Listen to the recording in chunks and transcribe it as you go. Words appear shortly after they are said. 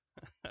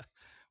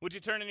Would you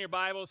turn in your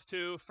Bibles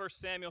to 1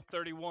 Samuel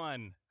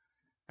 31?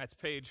 That's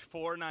page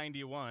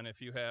 491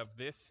 if you have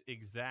this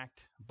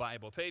exact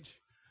Bible. Page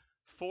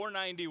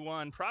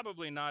 491,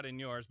 probably not in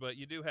yours, but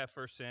you do have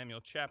 1 Samuel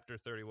chapter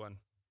 31.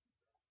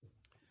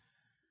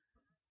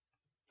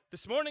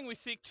 This morning we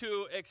seek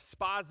to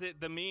exposit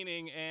the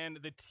meaning and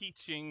the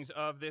teachings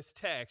of this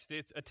text.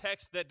 It's a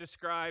text that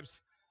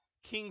describes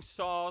King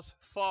Saul's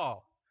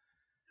fall.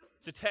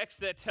 It's a text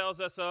that tells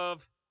us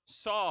of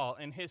Saul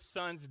and his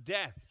son's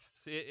deaths.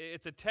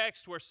 It's a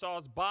text where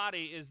Saul's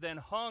body is then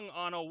hung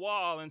on a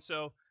wall, and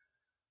so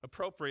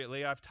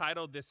appropriately I've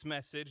titled this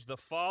message, The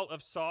Fall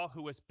of Saul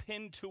Who Was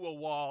Pinned to a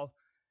Wall,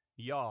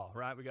 Y'all,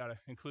 right? We got to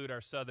include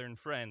our southern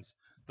friends.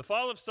 The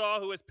Fall of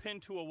Saul Who Was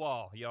Pinned to a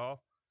Wall,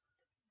 y'all.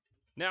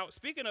 Now,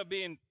 speaking of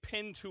being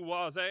pinned to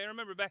walls, I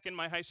remember back in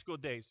my high school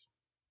days,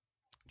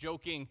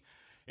 joking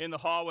in the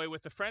hallway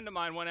with a friend of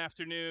mine one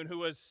afternoon who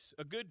was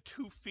a good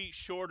 2 feet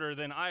shorter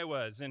than I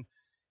was, and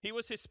he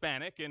was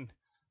Hispanic, and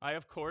I,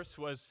 of course,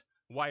 was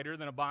whiter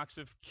than a box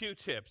of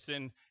Q-tips,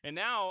 and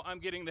now I'm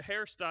getting the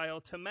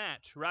hairstyle to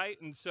match, right?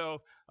 And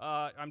so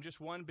I'm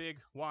just one big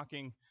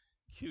walking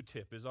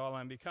Q-tip is all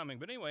I'm becoming.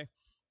 But anyway,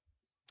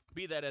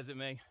 be that as it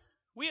may,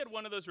 we had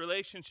one of those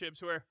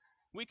relationships where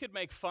we could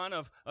make fun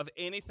of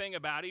anything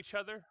about each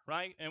other,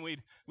 right? And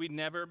we'd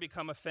never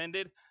become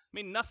offended. I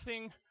mean,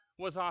 nothing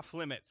was off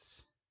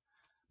limits.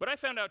 But I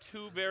found out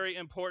two very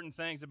important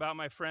things about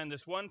my friend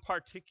this one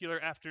particular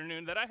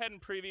afternoon that I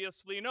hadn't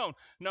previously known.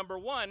 Number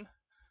one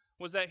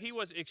was that he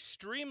was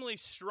extremely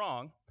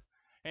strong,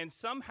 and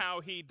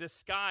somehow he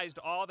disguised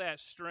all that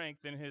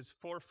strength in his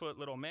 4-foot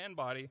little man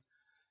body.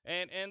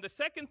 And the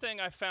second thing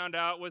I found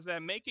out was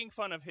that making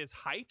fun of his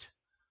height,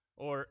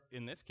 or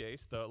in this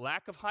case, the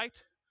lack of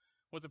height,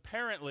 was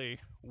apparently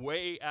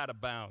way out of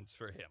bounds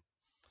for him.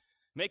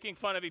 Making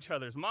fun of each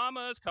other's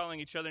mamas,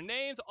 calling each other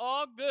names,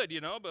 all good,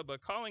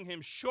 but calling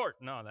him short,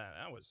 no,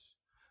 that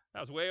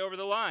was way over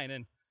the line.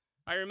 And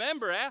I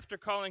remember after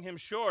calling him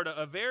short,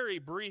 a very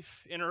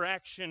brief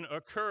interaction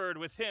occurred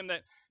with him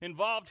that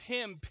involved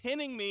him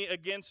pinning me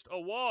against a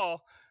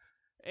wall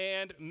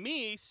and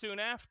me soon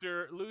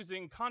after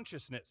losing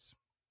consciousness.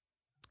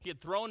 He had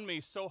thrown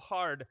me so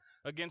hard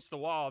against the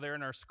wall there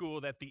in our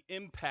school that the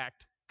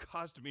impact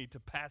caused me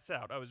to pass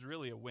out. I was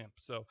really a wimp,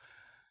 so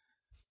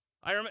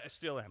I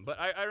still am. But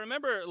I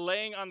remember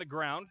laying on the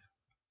ground,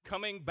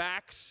 coming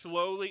back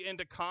slowly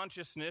into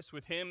consciousness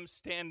with him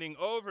standing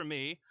over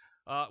me,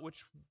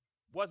 which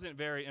wasn't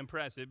very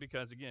impressive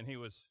because, again, he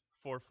was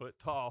 4 foot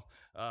tall.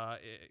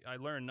 I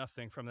learned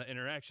nothing from the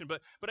interaction.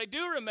 But I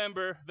do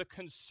remember the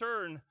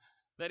concern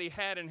that he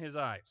had in his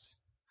eyes.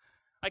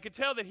 I could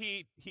tell that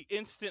he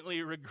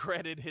instantly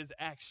regretted his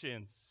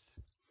actions.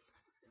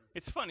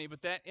 It's funny,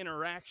 but that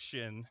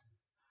interaction,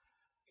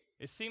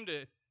 it seemed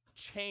to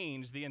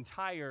change the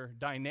entire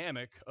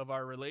dynamic of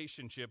our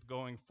relationship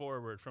going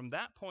forward. From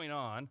that point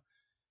on,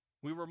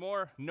 we were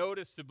more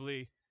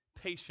noticeably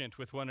patient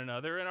with one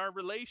another, and our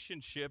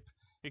relationship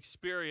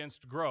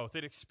experienced growth.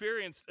 It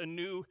experienced a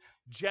new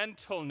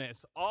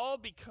gentleness, all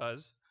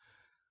because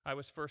I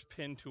was first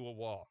pinned to a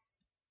wall.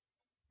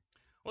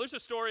 Well, there's a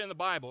story in the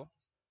Bible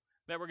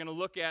that we're going to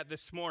look at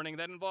this morning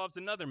that involves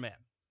another man,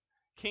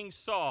 King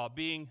Saul,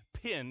 being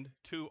pinned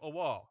to a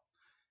wall.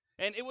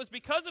 And it was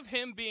because of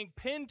him being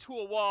pinned to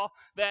a wall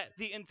that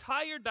the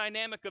entire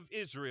dynamic of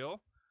Israel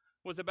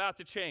was about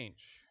to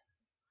change.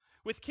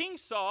 With King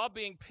Saul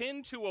being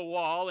pinned to a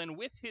wall, and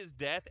with his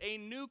death, a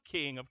new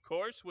king, of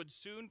course, would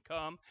soon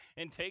come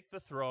and take the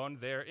throne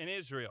there in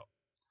Israel.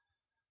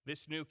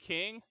 This new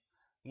king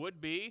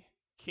would be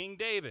King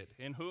David,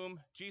 in whom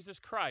Jesus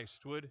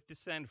Christ would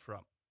descend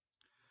from.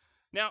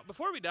 Now,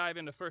 before we dive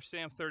into 1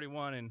 Samuel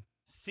 31 and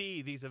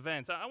see these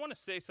events, I want to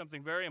say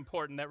something very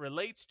important that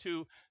relates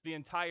to the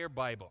entire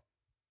Bible.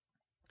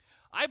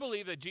 I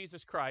believe that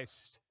Jesus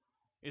Christ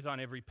is on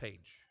every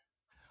page.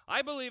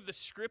 I believe the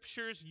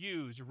scriptures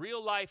use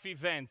real-life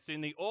events in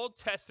the Old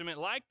Testament,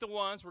 like the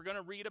ones we're going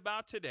to read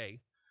about today,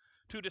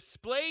 to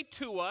display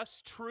to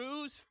us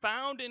truths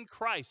found in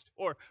Christ,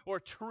 or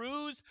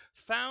truths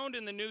found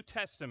in the New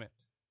Testament.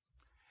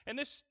 And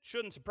this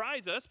shouldn't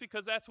surprise us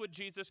because that's what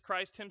Jesus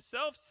Christ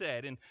himself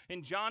said.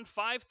 In John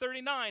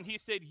 5:39, he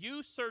said,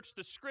 "You search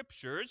the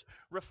scriptures,"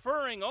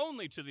 referring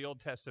only to the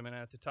Old Testament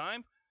at the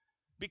time,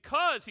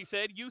 because, he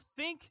said, "you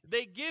think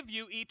they give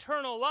you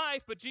eternal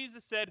life," but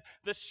Jesus said,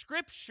 "the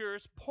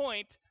scriptures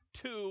point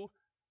to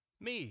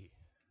me."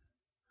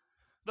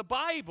 The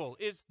Bible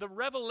is the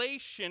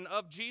revelation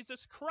of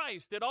Jesus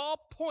Christ. It all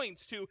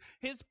points to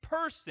his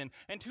person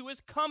and to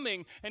his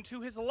coming and to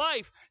his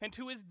life and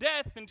to his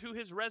death and to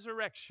his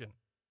resurrection.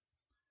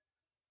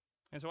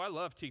 And so I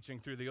love teaching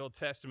through the Old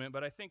Testament,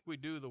 but I think we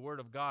do the Word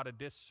of God a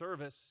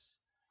disservice,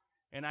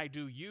 and I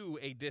do you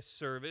a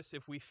disservice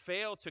if we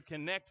fail to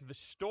connect the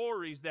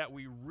stories that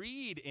we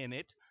read in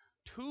it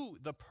to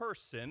the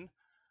person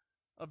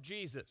of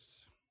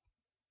Jesus.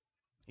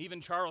 Even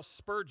Charles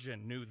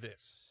Spurgeon knew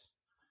this.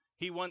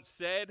 He once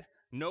said,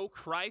 "No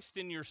Christ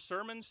in your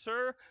sermon,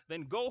 sir?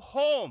 Then go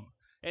home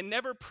and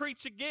never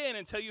preach again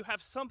until you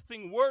have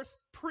something worth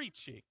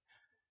preaching."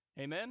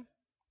 Amen?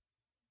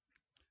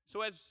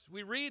 So as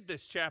we read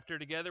this chapter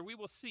together, we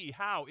will see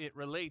how it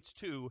relates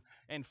to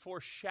and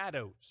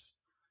foreshadows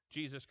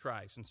Jesus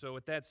Christ. And so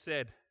with that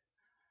said,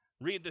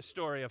 read the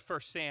story of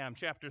 1 Sam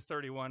chapter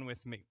 31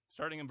 with me,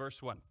 starting in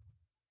verse 1.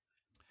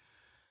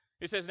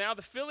 It says, "Now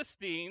the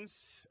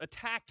Philistines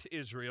attacked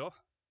Israel,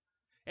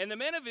 and the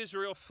men of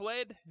Israel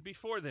fled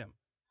before them.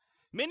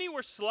 Many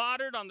were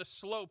slaughtered on the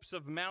slopes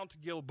of Mount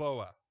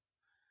Gilboa.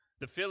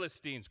 The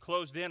Philistines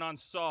closed in on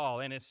Saul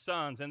and his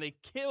sons, and they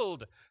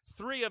killed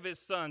 3 of his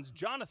sons,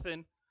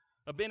 Jonathan,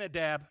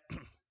 Abinadab,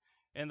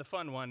 and the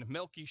fun one,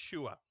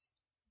 Melchishua."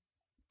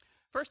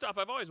 First off,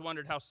 I've always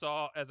wondered how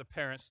Saul, as a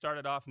parent,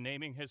 started off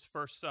naming his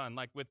first son,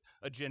 like with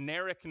a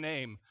generic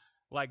name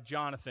like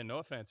Jonathan. No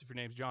offense if your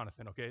name's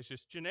Jonathan, okay? It's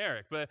just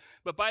generic. But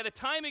by the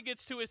time it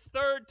gets to his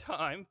third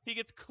time, he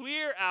gets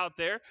clear out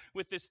there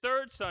with his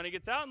third son. He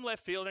gets out in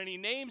left field, and he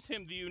names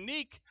him the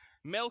unique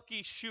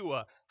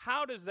Melchishua.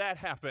 How does that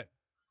happen?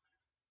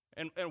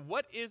 And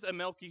what is a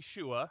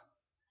Melchishua,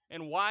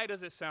 and why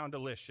does it sound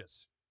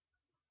delicious?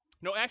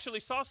 No,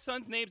 actually, Saul's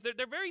sons' names,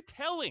 they're very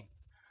telling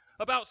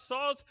about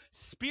Saul's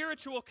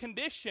spiritual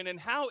condition and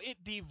how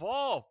it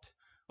devolved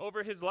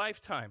over his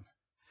lifetime.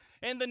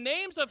 And the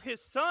names of his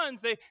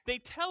sons, they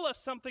tell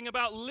us something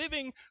about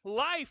living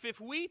life. If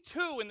we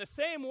too, in the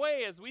same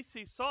way as we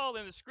see Saul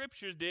in the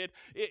scriptures did,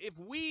 if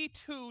we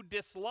too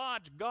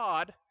dislodge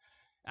God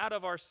out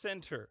of our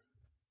center.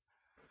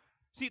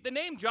 See, the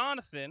name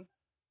Jonathan,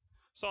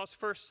 Saul's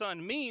first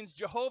son, means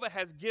Jehovah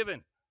has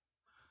given.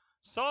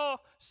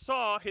 Saul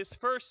saw his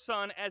first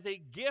son as a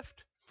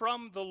gift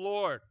from the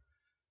Lord.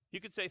 You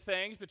could say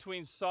things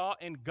between Saul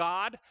and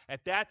God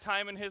at that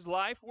time in his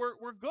life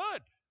were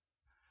good.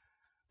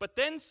 But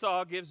then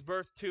Saul gives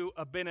birth to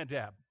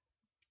Abinadab.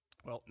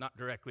 Well, not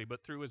directly,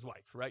 but through his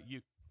wife, right?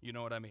 You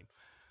know what I mean.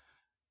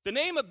 The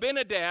name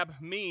Abinadab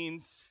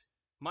means,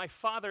 "My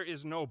father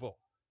is noble."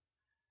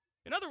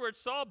 In other words,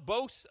 Saul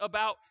boasts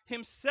about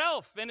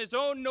himself and his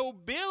own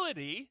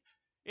nobility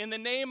in the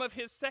name of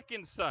his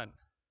second son.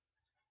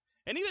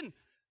 And even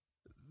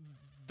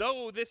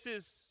though this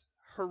is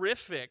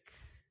horrific,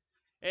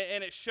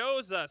 and it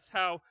shows us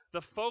how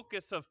the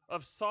focus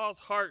of Saul's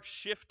heart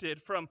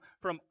shifted from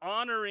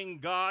honoring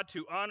God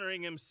to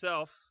honoring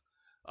himself,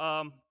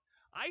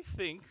 I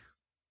think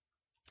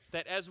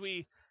that as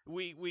we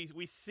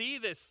see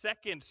this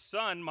second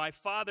son, "My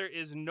father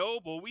is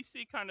noble," we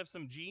see kind of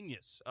some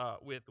genius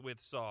with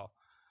Saul.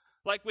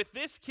 Like with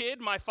this kid,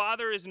 "My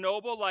father is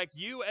noble," like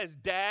you as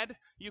dad,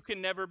 you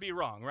can never be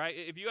wrong, right?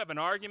 If you have an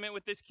argument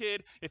with this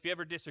kid, if he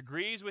ever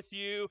disagrees with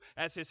you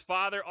as his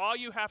father, all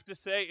you have to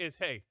say is,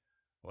 "Hey,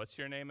 what's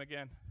your name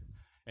again?"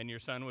 And your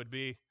son would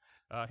be,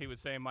 he would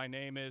say,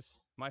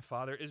 "My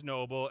father is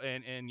noble,"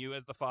 and you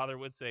as the father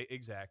would say,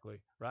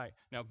 "Exactly, right.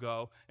 Now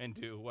go and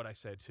do what I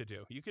said to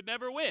do." You could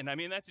never win. I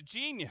mean, that's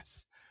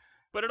genius.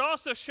 But it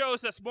also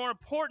shows us, more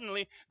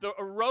importantly, the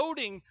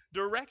eroding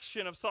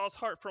direction of Saul's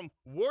heart from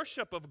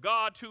worship of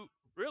God to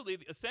really,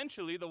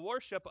 essentially, the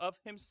worship of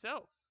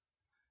himself.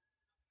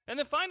 And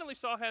then finally,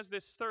 Saul has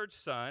this third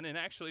son, and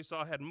actually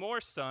Saul had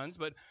more sons,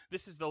 but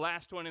this is the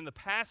last one in the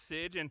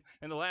passage, and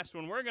the last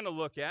one we're going to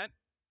look at.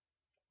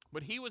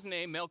 But he was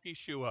named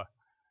Melchishua.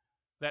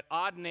 That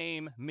odd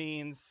name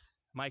means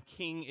 "my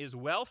king is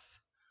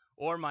wealth,"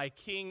 or "my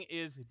king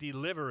is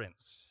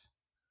deliverance."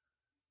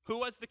 Who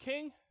was the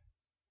king?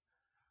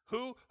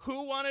 Who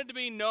wanted to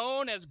be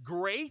known as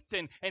great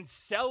and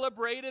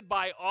celebrated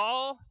by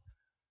all?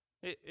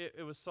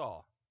 It was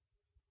Saul.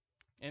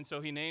 And so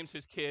he names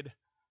his kid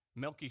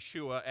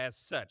Melchishua as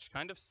such.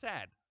 Kind of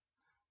sad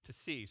to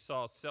see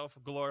Saul's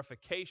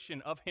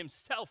self-glorification of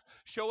himself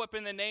show up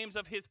in the names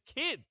of his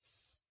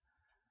kids.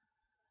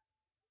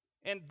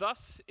 And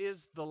thus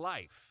is the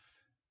life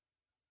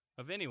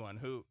of anyone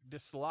who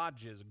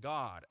dislodges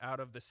God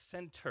out of the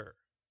center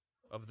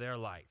of their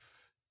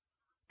life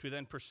to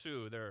then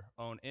pursue their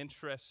own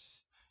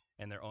interests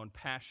and their own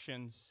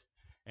passions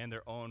and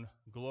their own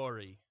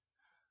glory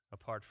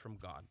apart from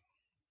God.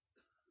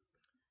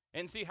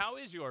 And see, how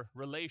is your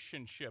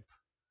relationship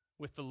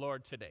with the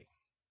Lord today?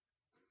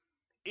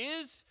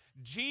 Is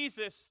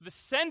Jesus the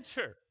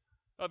center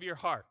of your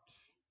heart?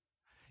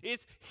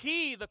 Is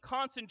he the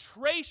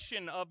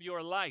concentration of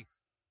your life?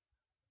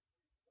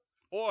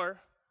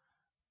 Or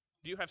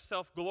do you have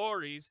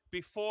self-glories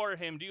before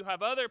him? Do you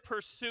have other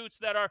pursuits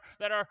that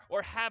are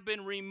or have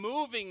been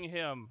removing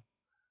him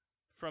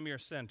from your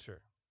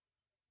center?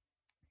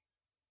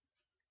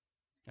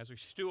 As we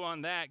stew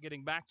on that,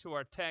 getting back to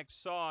our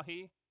text, Saul,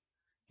 he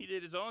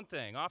did his own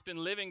thing, often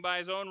living by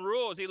his own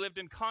rules. He lived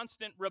in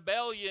constant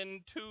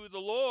rebellion to the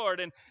Lord,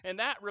 and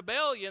that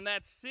rebellion,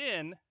 that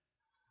sin,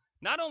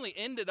 not only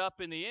ended up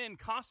in the end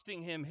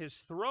costing him his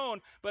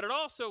throne, but it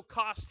also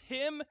cost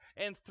him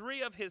and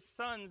 3 of his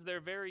sons their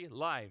very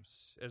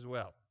lives as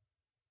well.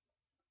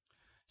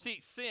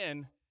 See,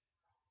 sin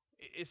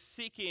is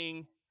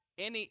seeking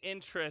any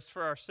interest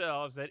for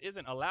ourselves that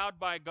isn't allowed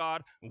by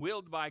God,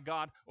 willed by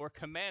God, or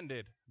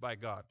commanded by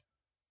God.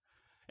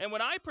 And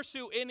when I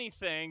pursue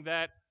anything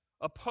that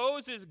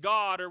opposes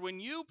God, or when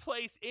you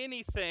place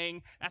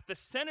anything at the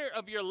center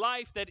of your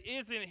life that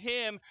isn't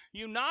Him,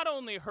 you not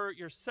only hurt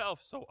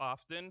yourself so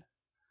often,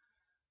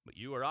 but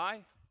you or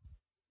I,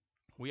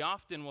 we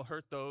often will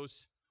hurt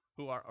those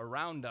who are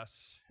around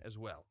us as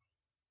well.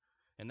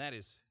 And that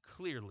is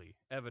clearly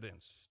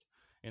evidenced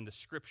in the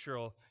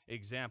scriptural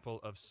example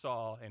of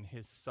Saul and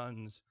his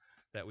sons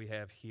that we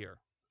have here.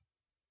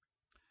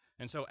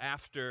 And so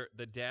after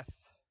the death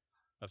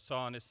of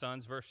Saul and his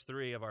sons, verse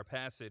 3 of our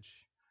passage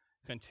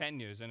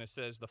continues, and it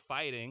says, the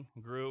fighting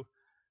grew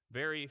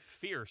very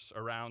fierce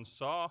around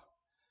Saul,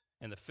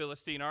 and the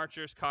Philistine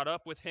archers caught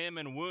up with him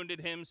and wounded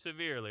him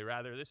severely.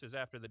 Rather, this is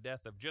after the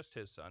death of just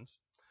his sons.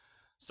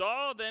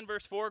 Saul then,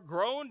 verse 4,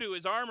 groaned to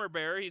his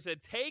armor-bearer. He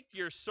said, take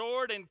your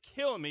sword and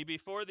kill me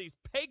before these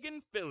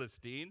pagan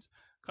Philistines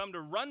come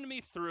to run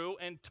me through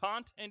and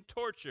taunt and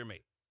torture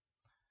me.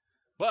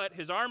 But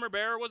his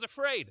armor-bearer was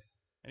afraid,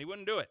 and he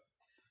wouldn't do it.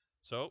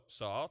 So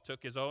Saul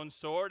took his own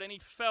sword and he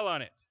fell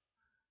on it.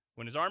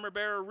 When his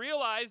armor-bearer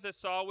realized that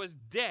Saul was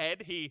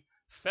dead, he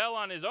fell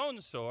on his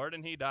own sword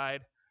and he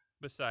died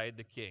beside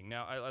the king.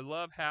 Now, I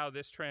love how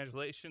this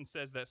translation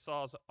says that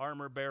Saul's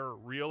armor-bearer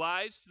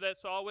realized that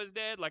Saul was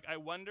dead. Like, I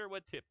wonder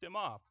what tipped him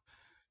off.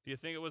 Do you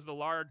think it was the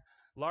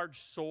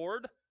large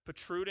sword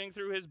protruding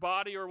through his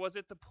body, or was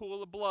it the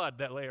pool of blood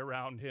that lay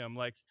around him?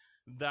 Like,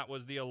 that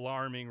was the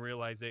alarming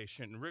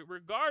realization.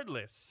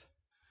 Regardless,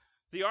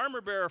 the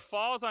armor-bearer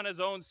falls on his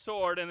own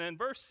sword, and then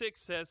verse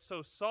 6 says,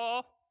 so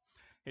Saul,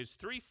 his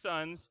 3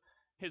 sons,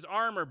 his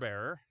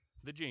armor-bearer,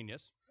 the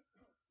genius,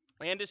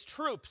 and his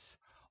troops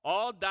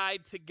all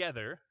died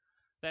together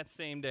that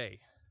same day.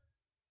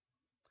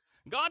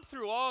 God,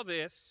 through all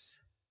this,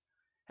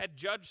 had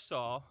judged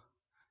Saul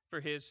for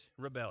his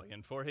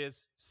rebellion, for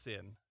his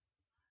sin.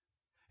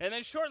 And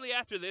then shortly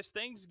after this,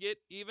 things get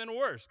even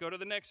worse. Go to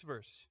the next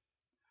verse.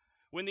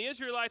 When the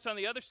Israelites on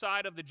the other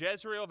side of the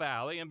Jezreel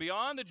Valley and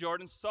beyond the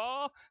Jordan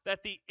saw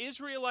that the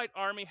Israelite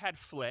army had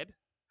fled,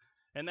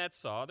 and that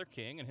Saul, their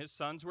king, and his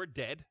sons were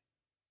dead,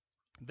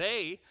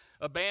 they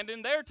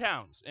abandoned their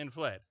towns and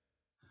fled.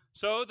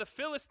 So the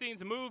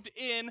Philistines moved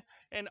in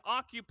and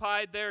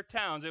occupied their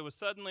towns. It was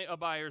suddenly a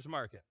buyer's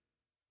market.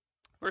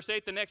 Verse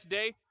 8, the next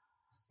day,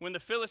 when the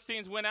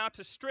Philistines went out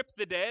to strip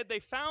the dead, they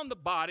found the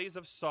bodies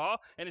of Saul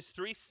and his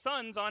 3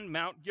 sons on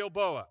Mount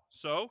Gilboa.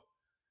 So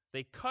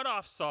they cut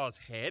off Saul's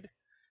head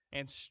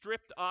and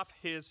stripped off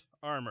his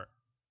armor.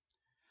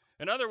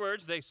 In other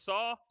words, they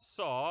saw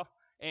Saul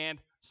and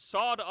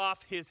sawed off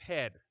his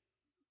head.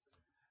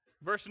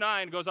 Verse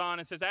 9 goes on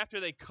and says,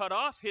 after they cut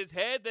off his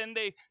head, then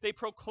they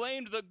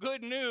proclaimed the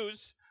good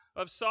news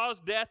of Saul's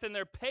death in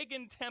their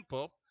pagan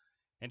temple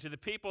and to the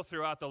people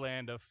throughout the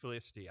land of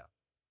Philistia.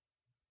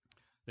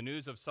 The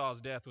news of Saul's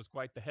death was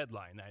quite the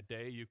headline that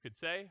day, you could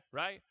say,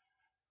 right?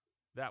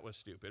 That was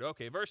stupid.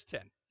 Okay, verse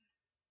 10.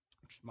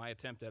 My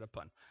attempt at a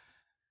pun.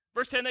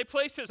 Verse 10, they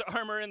placed his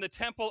armor in the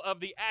temple of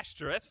the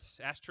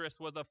Ashtoreth. Ashtoreth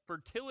was a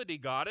fertility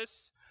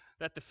goddess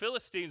that the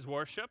Philistines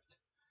worshipped.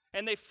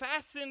 And they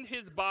fastened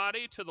his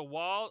body to the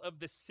wall of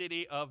the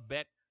city of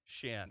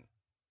Bet-Shan.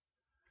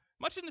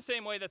 Much in the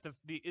same way that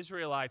the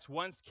Israelites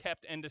once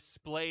kept and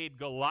displayed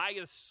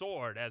Goliath's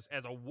sword as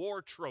a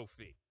war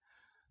trophy,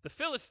 the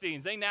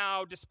Philistines, they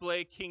now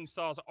display King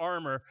Saul's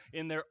armor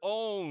in their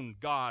own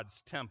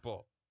God's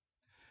temple.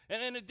 And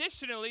then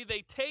additionally,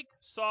 they take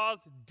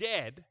Saul's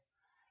dead,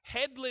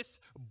 headless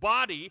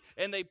body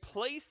and they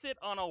place it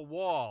on a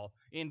wall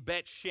in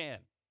Bet-Shan.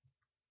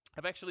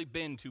 I've actually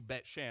been to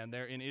Bet-Shan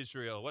there in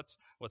Israel.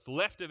 What's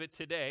left of it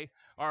today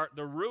are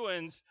the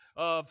ruins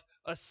of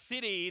a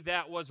city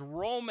that was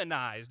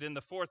Romanized in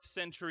the 4th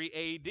century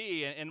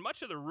A.D. And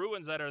much of the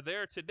ruins that are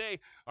there today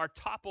are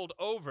toppled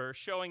over,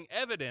 showing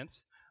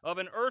evidence of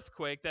an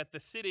earthquake that the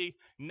city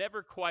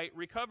never quite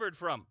recovered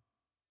from.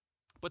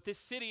 But this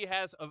city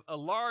has a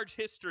large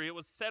history. It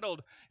was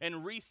settled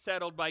and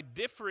resettled by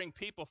differing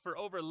people for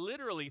over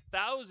literally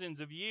thousands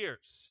of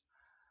years.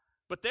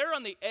 But there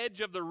on the edge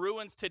of the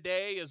ruins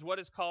today is what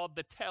is called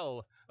the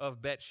Tell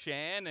of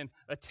Bet-Shan. And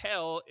a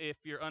tell, if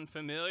you're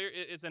unfamiliar,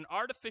 is an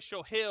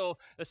artificial hill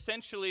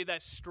essentially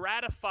that's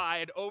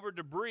stratified over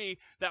debris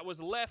that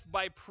was left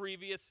by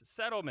previous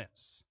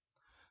settlements.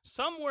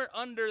 Somewhere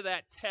under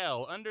that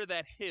tell, under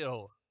that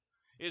hill,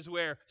 is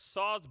where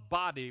Saul's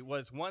body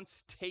was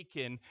once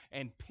taken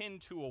and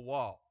pinned to a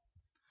wall.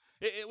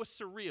 It was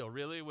surreal,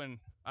 really, when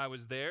I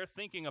was there,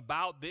 thinking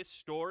about this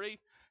story,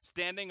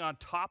 standing on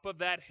top of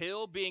that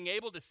hill, being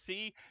able to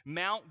see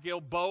Mount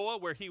Gilboa,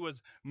 where he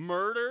was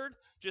murdered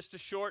just a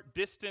short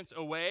distance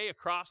away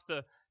across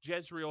the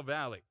Jezreel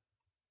Valley.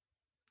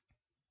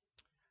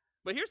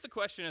 But here's the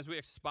question as we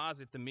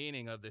exposit the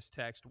meaning of this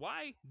text.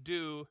 Why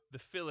do the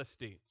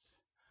Philistines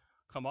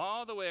come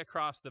all the way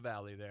across the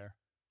valley there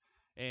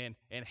and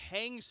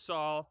hang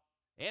Saul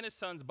and his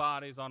son's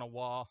bodies on a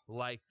wall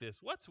like this?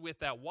 What's with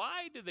that?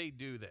 Why do they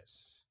do this?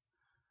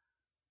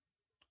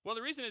 Well,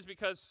 the reason is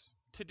because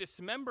to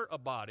dismember a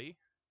body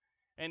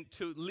and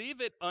to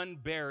leave it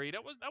unburied,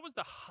 that was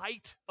the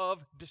height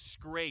of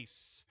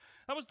disgrace.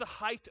 That was the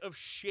height of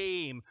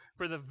shame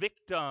for the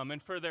victim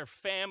and for their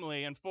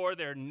family and for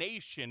their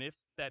nation, if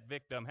that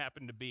victim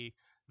happened to be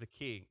the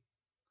king.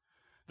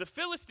 The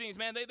Philistines,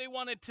 man, they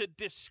wanted to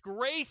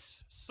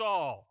disgrace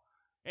Saul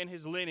and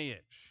his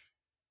lineage.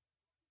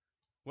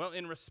 Well,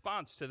 in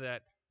response to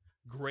that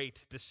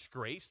great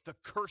disgrace, the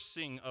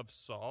cursing of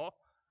Saul,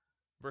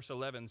 verse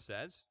 11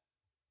 says,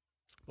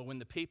 but when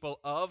the people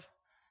of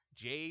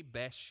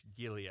Jabesh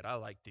Gilead, I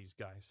like these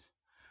guys,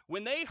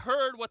 when they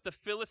heard what the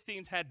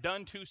Philistines had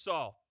done to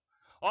Saul,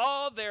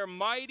 all their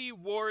mighty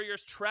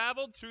warriors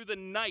traveled through the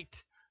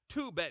night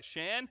to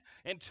Bethshan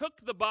and took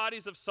the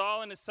bodies of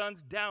Saul and his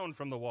sons down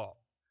from the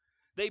wall.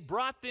 They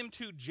brought them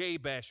to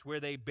Jabesh, where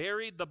they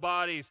buried the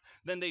bodies.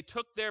 Then they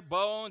took their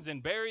bones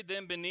and buried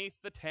them beneath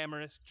the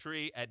tamarisk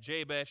tree at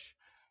Jabesh,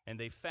 and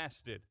they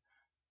fasted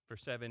for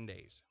 7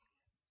 days.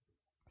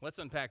 Let's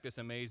unpack this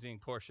amazing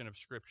portion of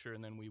Scripture,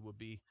 and then we will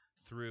be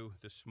through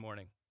this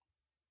morning.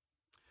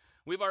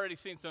 We've already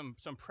seen some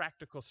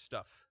practical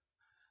stuff.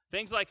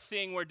 Things like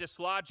seeing where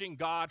dislodging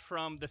God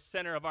from the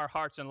center of our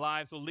hearts and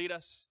lives will lead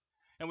us.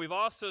 And we've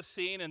also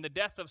seen in the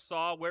death of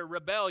Saul where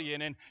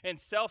rebellion and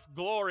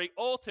self-glory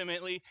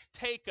ultimately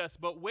take us.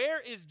 But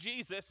where is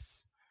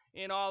Jesus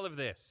in all of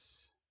this?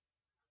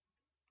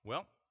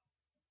 Well,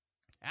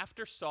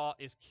 after Saul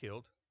is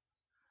killed,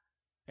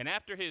 and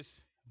after his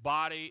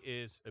body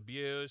is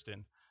abused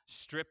and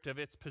stripped of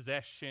its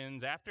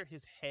possessions, after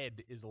his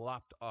head is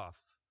lopped off,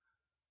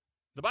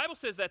 the Bible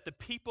says that the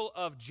people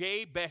of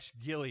Jabesh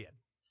Gilead,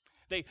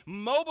 they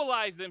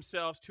mobilized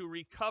themselves to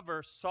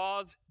recover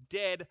Saul's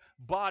dead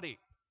body.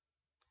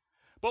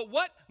 But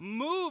what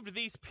moved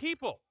these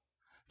people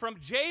from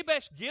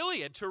Jabesh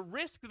Gilead to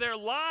risk their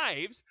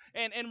lives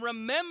and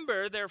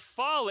remember their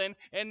fallen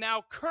and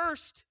now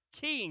cursed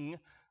king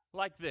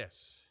like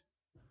this?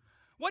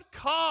 What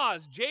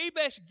caused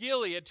Jabesh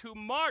Gilead to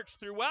march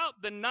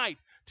throughout the night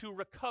to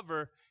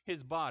recover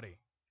his body?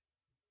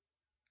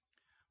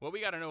 Well, we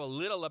got to know a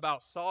little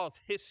about Saul's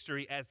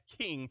history as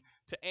king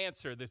to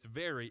answer this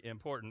very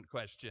important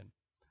question.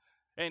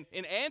 And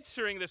in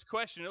answering this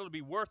question, it'll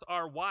be worth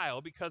our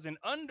while, because in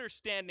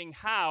understanding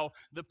how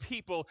the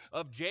people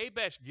of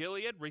Jabesh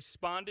Gilead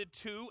responded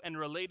to and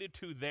related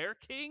to their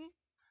king,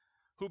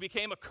 who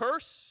became a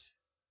curse,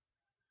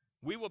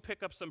 we will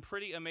pick up some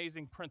pretty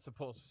amazing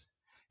principles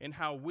in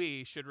how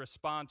we should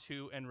respond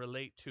to and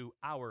relate to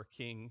our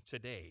king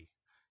today,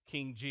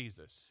 King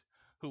Jesus,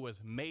 who was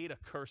made a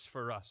curse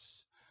for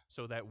us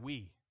so that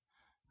we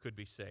could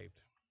be saved.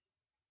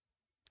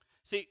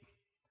 See,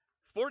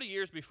 40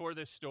 years before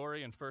this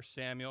story in 1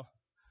 Samuel,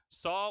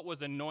 Saul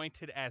was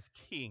anointed as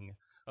king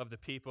of the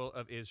people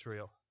of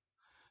Israel.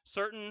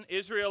 Certain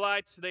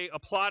Israelites, they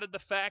applauded the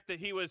fact that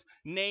he was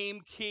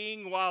named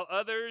king, while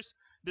others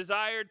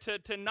desired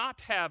to not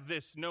have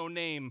this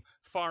no-name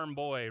farm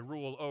boy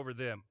rule over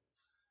them.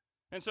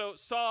 And so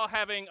Saul,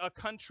 having a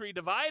country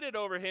divided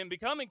over him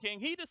becoming king,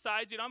 he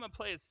decides, I'm going to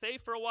play it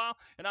safe for a while,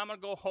 and I'm going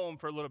to go home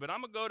for a little bit. I'm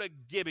going to go to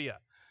Gibeah.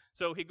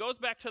 So he goes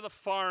back to the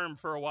farm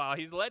for a while.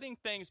 He's letting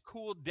things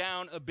cool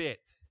down a bit.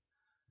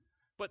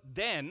 But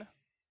then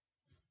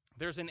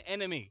there's an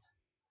enemy.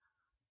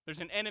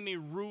 There's an enemy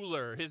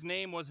ruler. His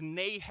name was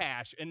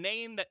Nahash, a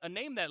name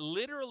that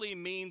literally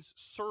means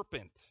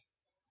serpent.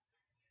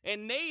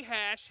 And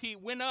Nahash, he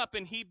went up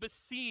and he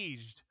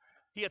besieged.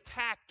 He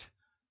attacked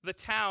the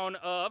town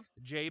of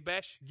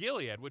Jabesh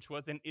Gilead, which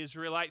was an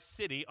Israelite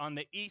city on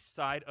the east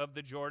side of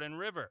the Jordan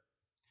River.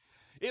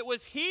 It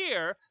was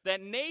here that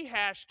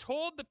Nahash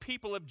told the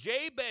people of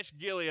Jabesh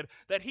Gilead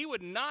that he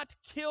would not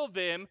kill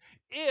them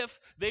if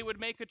they would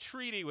make a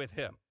treaty with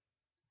him.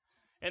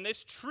 And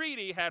this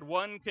treaty had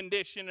one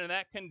condition, and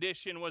that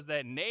condition was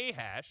that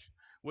Nahash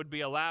would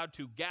be allowed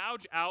to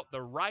gouge out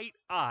the right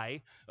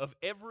eye of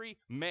every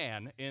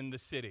man in the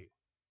city.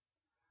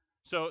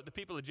 So the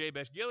people of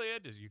Jabesh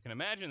Gilead, as you can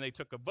imagine, they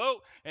took a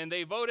vote, and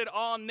they voted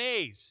all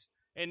nays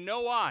and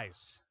no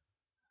ayes.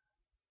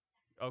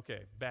 Okay,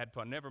 bad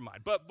pun, never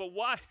mind. But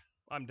why?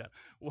 I'm done.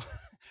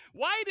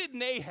 Why did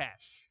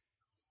Nahash,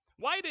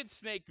 why did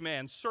Snake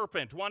Man,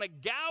 serpent, want to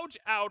gouge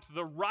out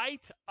the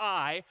right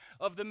eye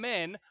of the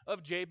men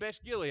of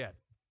Jabesh Gilead?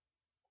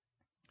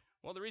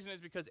 Well, the reason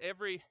is because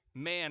every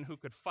man who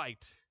could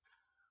fight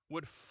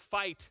would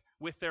fight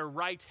with their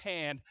right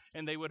hand,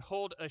 and they would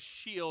hold a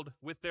shield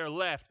with their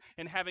left.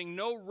 And having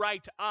no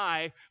right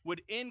eye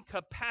would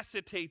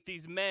incapacitate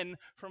these men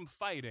from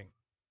fighting.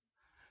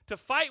 To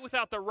fight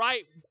without the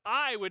right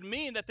eye would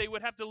mean that they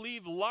would have to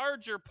leave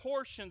larger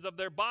portions of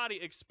their body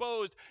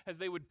exposed as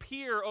they would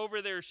peer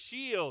over their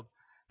shield.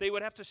 They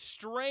would have to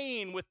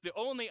strain with the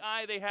only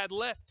eye they had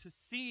left to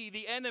see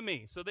the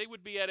enemy. So they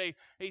would be at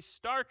a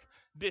stark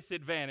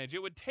disadvantage.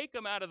 It would take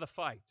them out of the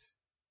fight.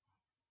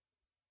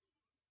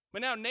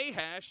 But now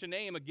Nahash, a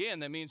name again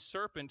that means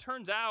serpent,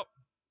 turns out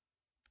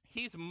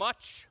he's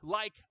much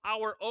like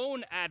our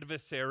own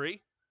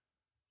adversary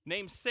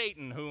named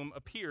Satan, whom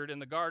appeared in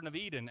the Garden of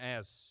Eden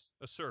as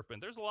a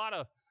serpent. There's a lot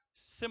of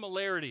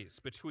similarities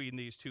between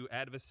these two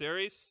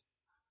adversaries.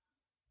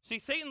 See,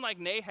 Satan, like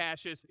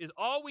Nahash, is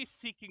always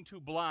seeking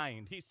to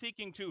blind. He's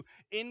seeking to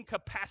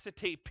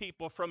incapacitate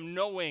people from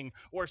knowing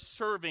or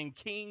serving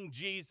King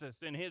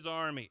Jesus and his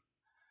army.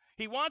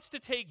 He wants to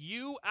take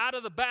you out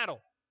of the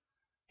battle.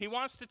 He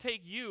wants to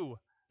take you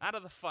out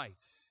of the fight.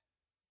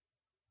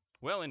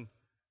 Well, in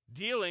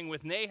dealing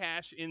with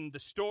Nahash in the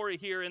story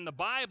here in the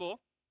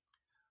Bible,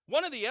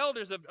 one of the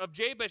elders of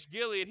Jabesh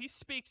Gilead, he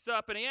speaks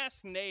up and he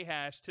asks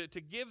Nahash to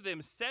give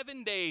them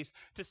 7 days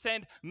to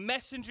send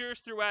messengers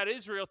throughout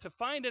Israel to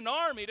find an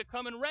army to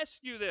come and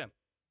rescue them.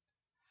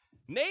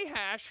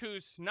 Nahash,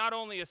 who's not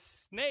only a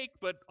snake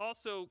but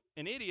also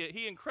an idiot,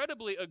 he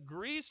incredibly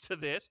agrees to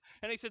this,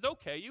 and he says,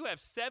 okay, you have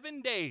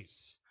 7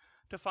 days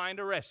to find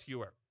a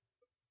rescuer.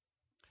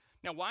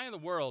 Now, why in the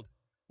world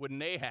would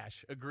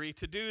Nahash agree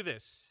to do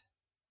this?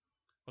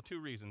 Well, 2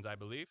 reasons, I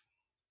believe.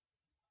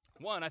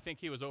 One, I think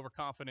he was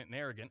overconfident and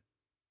arrogant.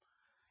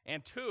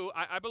 And 2,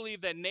 I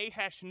believe that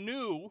Nahash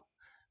knew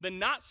the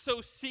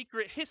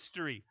not-so-secret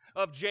history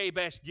of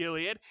Jabesh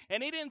Gilead,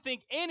 and he didn't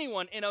think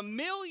anyone in a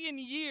million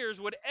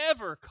years would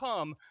ever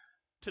come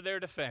to their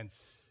defense,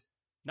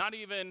 not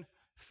even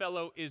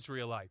fellow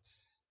Israelites.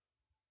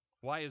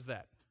 Why is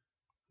that?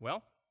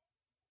 Well,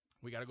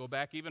 we got to go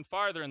back even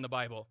farther in the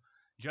Bible.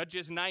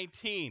 Judges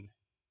 19.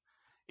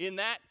 In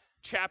that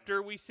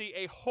chapter, we see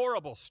a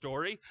horrible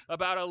story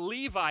about a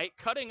Levite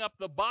cutting up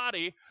the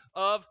body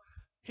of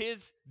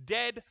his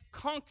dead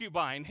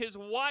concubine, his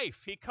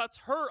wife. He cuts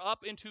her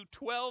up into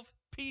 12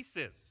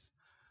 pieces.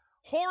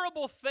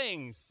 Horrible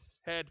things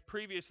had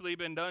previously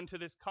been done to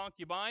this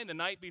concubine the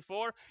night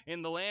before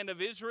in the land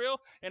of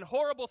Israel, and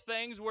horrible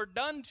things were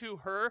done to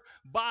her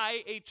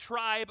by a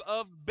tribe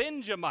of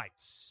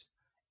Benjamites,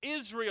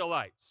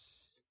 Israelites.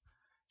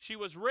 She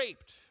was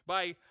raped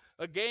by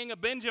a gang of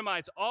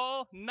Benjamites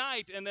all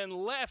night and then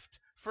left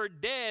for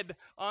dead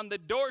on the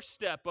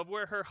doorstep of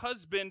where her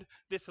husband,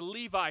 this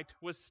Levite,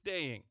 was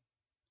staying.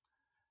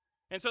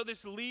 And so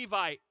this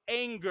Levite,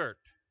 angered,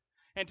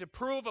 and to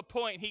prove a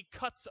point, he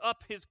cuts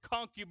up his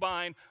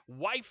concubine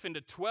wife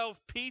into 12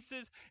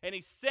 pieces, and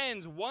he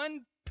sends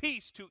 1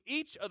 piece to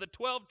each of the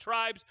 12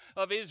 tribes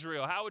of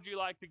Israel. How would you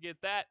like to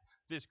get that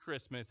this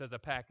Christmas as a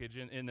package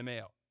in the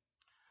mail?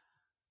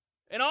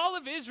 And all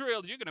of Israel,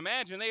 as you can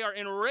imagine, they are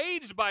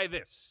enraged by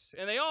this.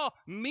 And they all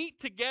meet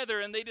together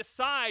and they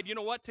decide, you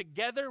know what,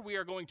 together we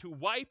are going to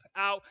wipe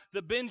out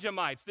the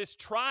Benjamites, this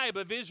tribe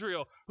of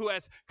Israel who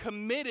has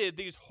committed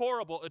these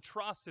horrible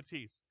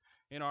atrocities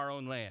in our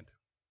own land.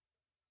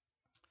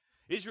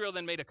 Israel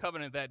then made a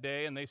covenant that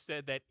day, and they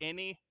said that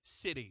any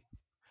city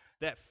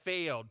that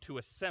failed to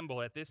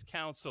assemble at this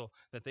council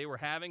that they were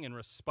having in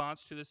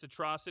response to this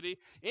atrocity,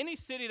 any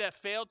city that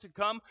failed to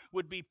come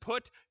would be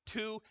put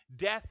to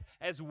death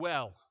as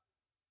well.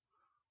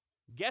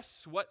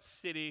 Guess what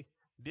city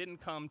didn't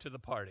come to the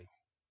party?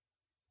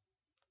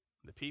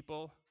 The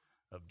people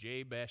of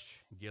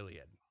Jabesh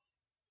Gilead.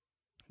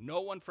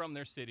 No one from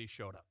their city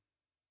showed up.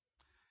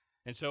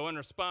 And so in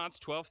response,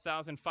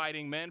 12,000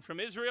 fighting men from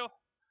Israel,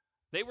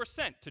 they were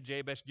sent to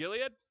Jabesh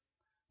Gilead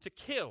to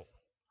kill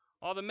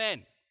all the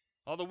men,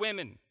 all the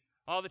women,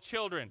 all the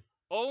children.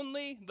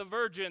 Only the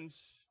virgins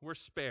were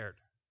spared.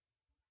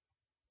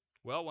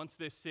 Well, once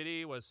this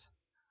city was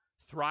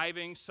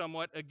thriving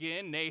somewhat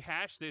again,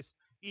 Nahash, this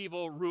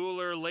evil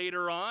ruler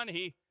later on,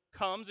 he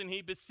comes and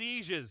he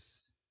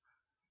besieges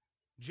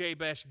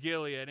Jabesh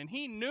Gilead. And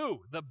he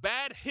knew the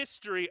bad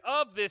history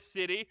of this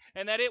city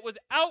and that it was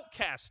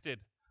outcasted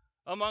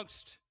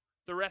amongst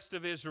the rest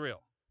of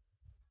Israel.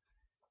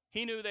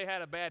 He knew they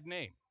had a bad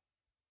name.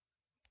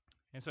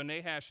 And so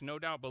Nahash no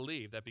doubt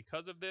believed that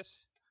because of this,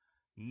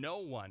 no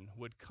one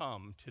would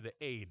come to the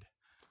aid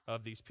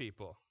of these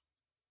people.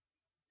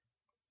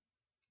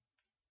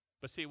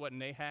 But see, what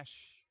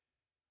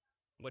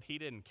he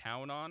didn't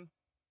count on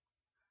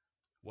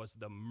was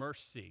the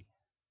mercy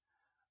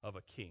of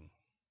a king.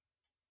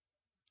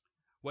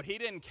 What he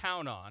didn't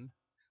count on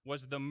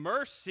was the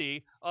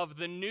mercy of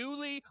the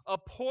newly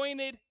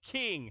appointed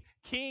king,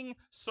 King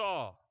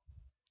Saul.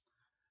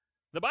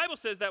 The Bible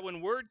says that when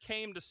word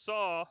came to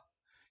Saul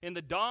in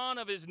the dawn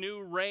of his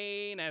new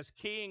reign as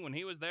king, when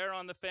he was there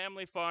on the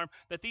family farm,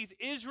 that these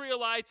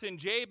Israelites in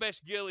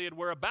Jabesh Gilead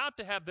were about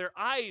to have their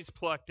eyes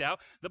plucked out,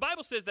 the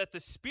Bible says that the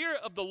Spirit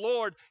of the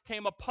Lord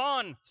came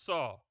upon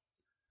Saul.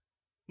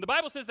 The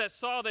Bible says that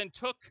Saul then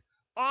took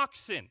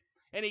oxen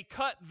and he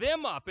cut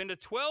them up into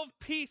 12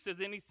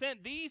 pieces, and he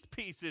sent these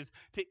pieces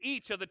to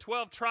each of the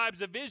 12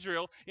 tribes of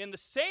Israel in the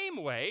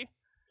same way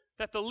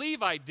that the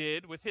Levite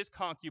did with his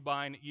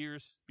concubine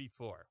years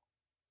before.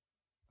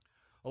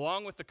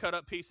 Along with the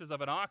cut-up pieces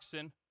of an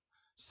oxen,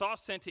 Saul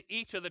sent to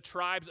each of the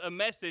tribes a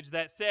message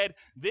that said,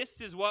 "This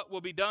is what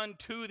will be done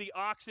to the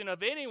oxen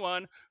of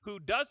anyone who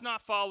does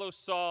not follow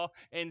Saul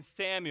and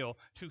Samuel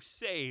to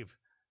save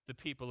the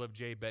people of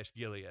Jabesh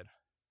Gilead."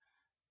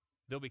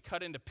 They'll be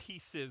cut into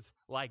pieces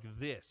like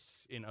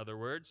this, in other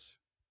words.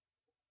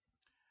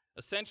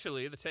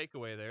 Essentially, the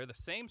takeaway there, the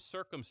same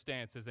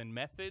circumstances and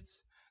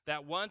methods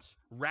that once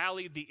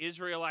rallied the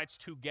Israelites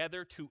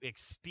together to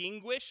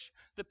extinguish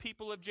the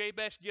people of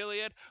Jabesh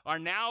Gilead are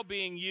now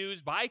being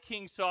used by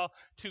King Saul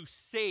to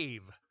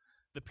save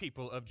the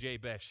people of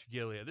Jabesh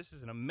Gilead. This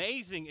is an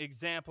amazing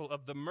example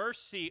of the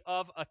mercy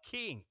of a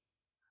king.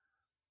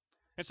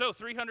 And so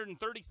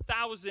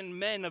 330,000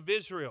 men of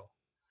Israel,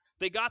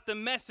 they got the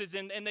message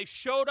and they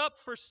showed up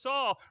for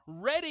Saul,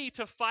 ready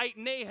to fight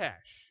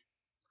Nahash.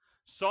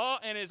 Saul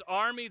and his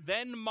army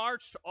then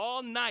marched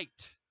all night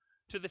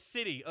to the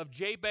city of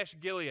Jabesh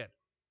Gilead.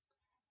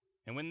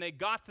 And when they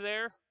got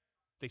there,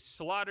 they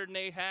slaughtered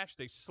Nahash,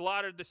 they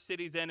slaughtered the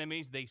city's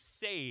enemies, they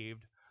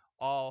saved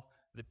all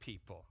the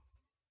people.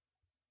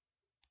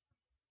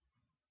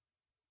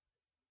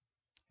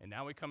 And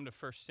now we come to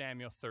 1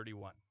 Samuel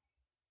 31.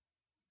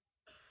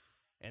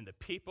 And the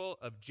people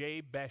of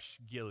Jabesh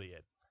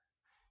Gilead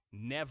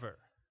never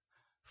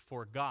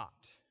forgot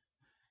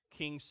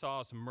King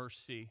Saul's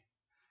mercy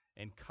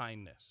and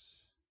kindness.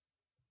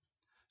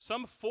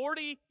 Some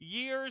 40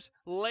 years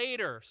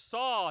later,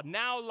 Saul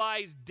now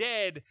lies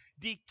dead,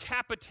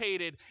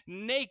 decapitated,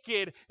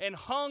 naked, and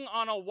hung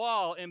on a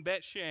wall in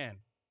Bethshan.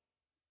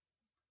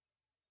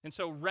 And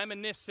so,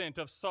 reminiscent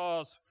of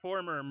Saul's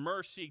former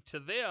mercy to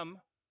them,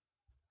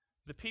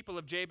 the people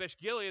of Jabesh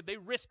Gilead, they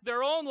risked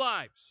their own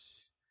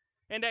lives.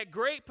 And at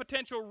great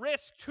potential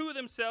risk to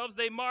themselves,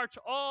 they march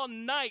all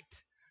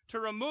night to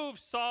remove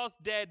Saul's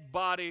dead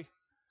body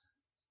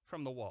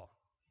from the wall.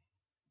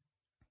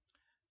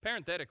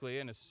 Parenthetically,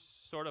 and a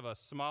sort of a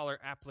smaller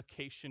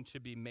application to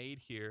be made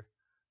here,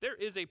 there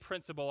is a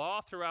principle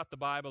all throughout the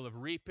Bible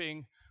of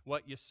reaping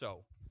what you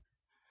sow.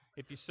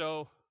 If you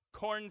sow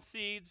corn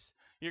seeds,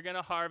 you're going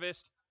to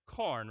harvest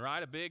corn,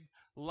 right? A big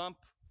lump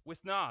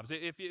with knobs.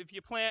 If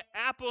you plant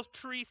apple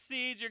tree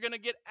seeds, you're going to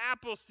get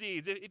apple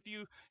seeds. If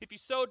you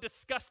sow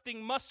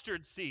disgusting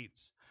mustard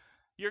seeds,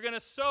 you're going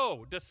to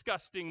sow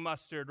disgusting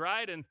mustard,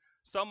 right? And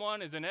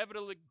someone is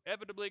inevitably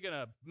going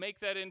to make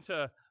that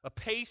into a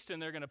paste,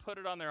 and they're going to put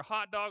it on their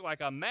hot dog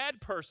like a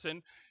mad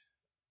person,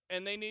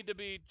 and they need to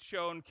be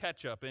shown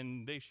ketchup,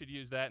 and they should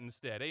use that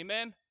instead.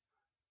 Amen?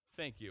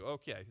 Thank you.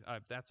 Okay,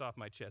 that's off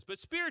my chest. But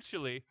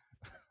spiritually,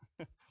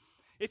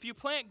 if you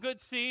plant good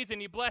seeds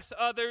and you bless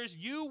others,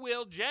 you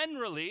will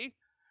generally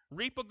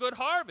reap a good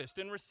harvest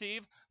and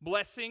receive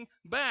blessing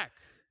back.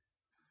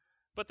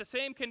 But the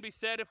same can be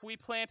said if we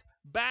plant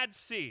bad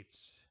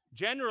seeds.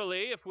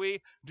 Generally, if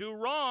we do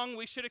wrong,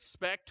 we should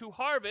expect to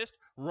harvest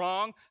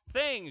wrong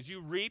things.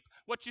 You reap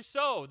what you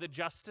sow. The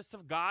justice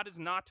of God is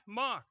not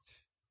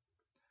mocked.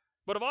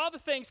 But of all the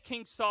things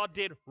King Saul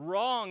did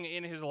wrong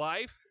in his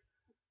life,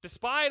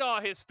 despite all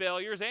his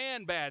failures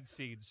and bad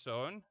seeds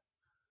sown,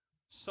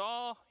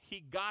 Saul, he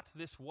got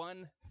this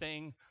one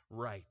thing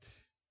right.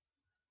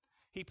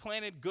 He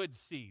planted good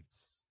seeds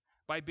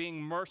by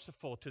being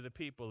merciful to the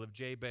people of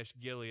Jabesh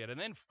Gilead. And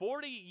then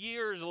 40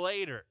 years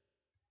later,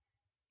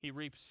 he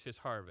reaps his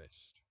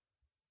harvest.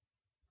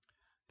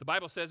 The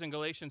Bible says in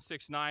Galatians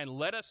 6:9,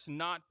 "Let us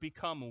not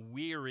become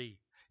weary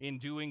in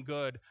doing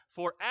good,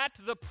 for at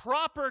the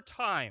proper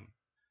time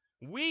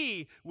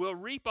we will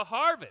reap a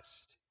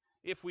harvest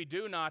if we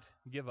do not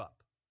give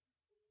up."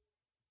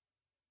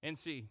 And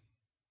see,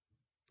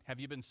 have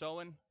you been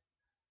sowing?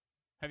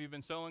 Have you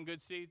been sowing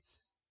good seeds?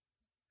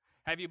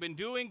 Have you been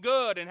doing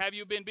good, and have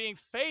you been being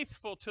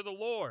faithful to the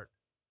Lord?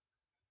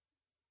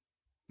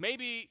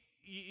 Maybe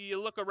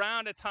you look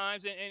around at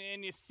times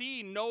and you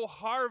see no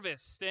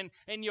harvest, and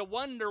you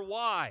wonder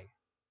why.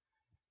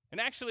 And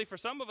actually, for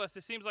some of us,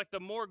 it seems like the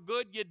more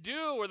good you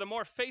do or the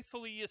more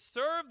faithfully you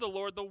serve the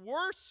Lord, the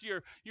worse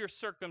your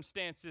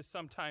circumstances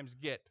sometimes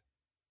get.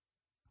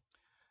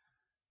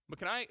 But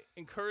can I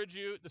encourage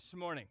you this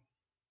morning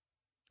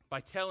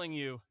by telling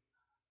you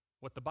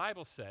what the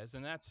Bible says,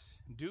 and that's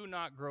do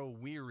not grow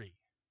weary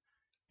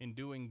in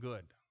doing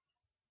good.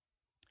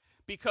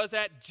 Because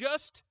at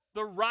just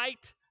the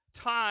right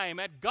time,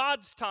 at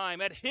God's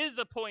time, at His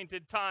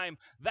appointed time,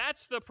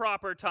 that's the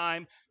proper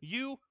time,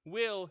 you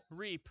will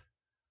reap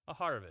a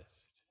harvest.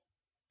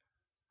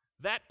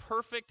 That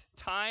perfect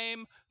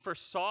time for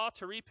Saul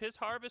to reap his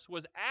harvest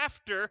was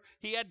after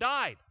he had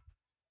died,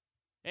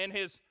 and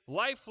his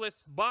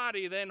lifeless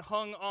body then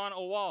hung on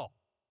a wall.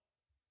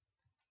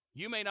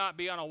 You may not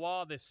be on a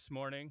wall this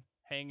morning,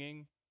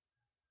 hanging,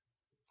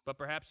 but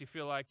perhaps you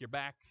feel like your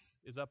back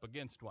is up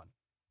against one.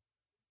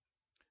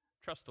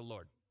 Trust the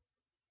Lord,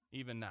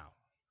 even now.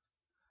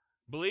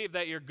 Believe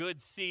that your good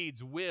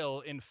seeds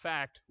will, in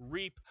fact,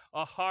 reap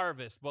a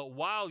harvest, but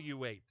while you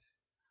wait,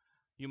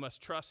 you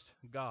must trust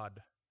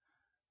God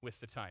with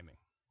the timing.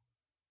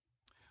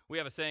 We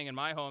have a saying in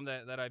my home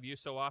that I've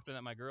used so often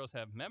that my girls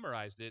have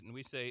memorized it, and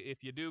we say,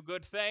 if you do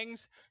good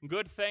things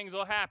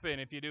will happen.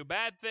 If you do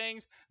bad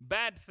things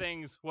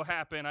will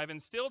happen. I've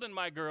instilled in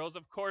my girls,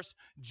 of course,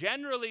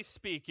 generally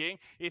speaking,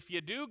 if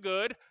you do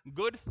good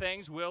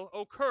things will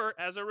occur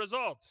as a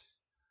result.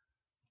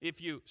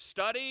 If you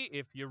study,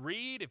 if you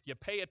read, if you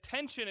pay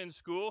attention in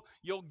school,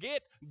 you'll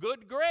get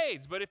good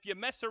grades. But if you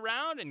mess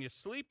around and you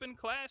sleep in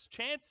class,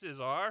 chances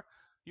are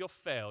you'll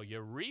fail.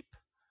 You reap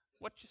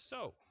what you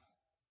sow.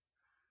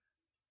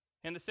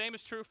 And the same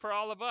is true for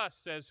all of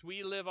us as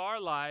we live our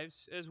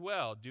lives as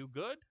well. Do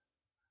good,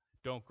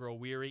 don't grow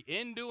weary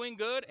in doing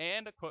good,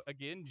 and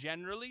again,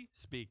 generally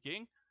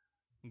speaking,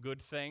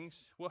 good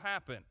things will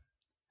happen.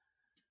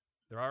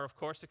 There are, of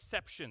course,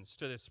 exceptions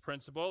to this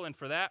principle, and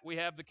for that we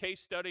have the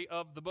case study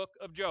of the book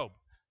of Job.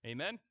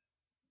 Amen?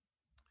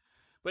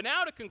 But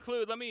now to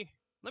conclude, let me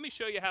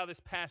show you how this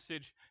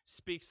passage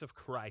speaks of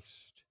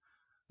Christ.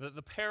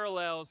 The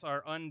parallels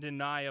are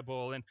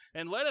undeniable,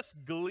 and let us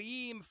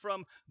glean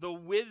from the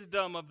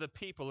wisdom of the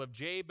people of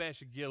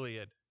Jabesh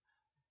Gilead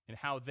and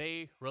how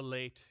they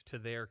relate to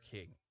their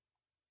king.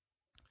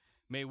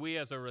 May we,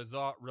 as a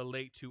result,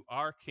 relate to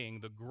our king,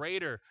 the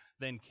greater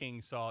than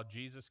King Saul,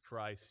 Jesus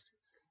Christ,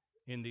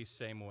 in these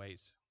same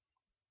ways.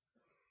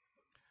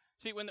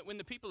 See, when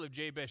the people of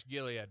Jabesh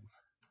Gilead,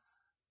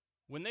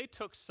 when they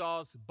took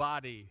Saul's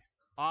body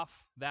off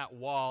that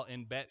wall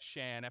in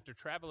Bet-Shan after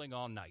traveling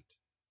all night,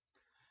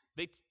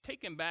 they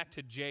take him back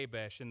to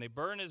Jabesh and they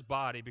burn his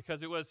body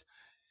because it was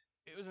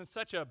in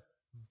such a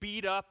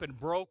beat up and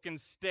broken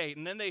state.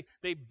 And then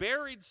they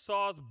buried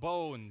Saul's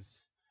bones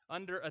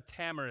under a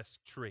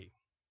tamarisk tree.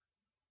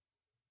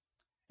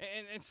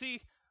 And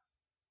see,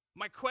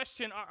 my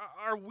question,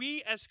 are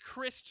we as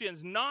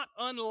Christians not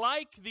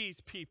unlike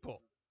these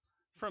people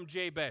from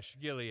Jabesh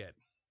Gilead?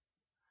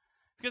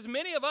 Because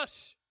many of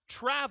us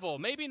travel,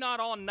 maybe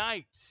not all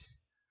night,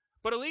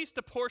 but at least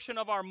a portion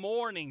of our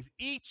mornings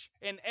each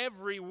and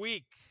every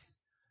week.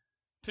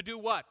 To do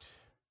what?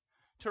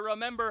 To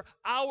remember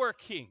our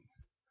King,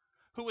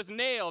 who was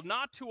nailed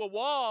not to a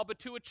wall, but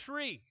to a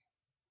tree.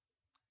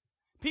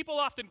 People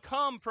often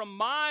come from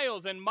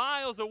miles and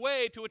miles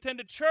away to attend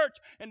a church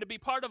and to be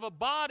part of a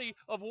body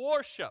of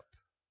worship,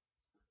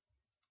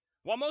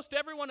 while most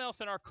everyone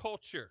else in our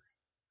culture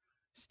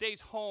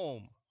stays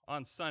home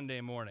on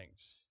Sunday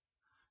mornings,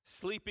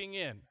 sleeping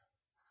in,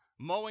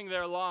 mowing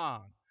their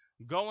lawn,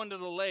 going to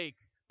the lake,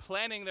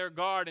 planting their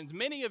gardens.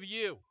 Many of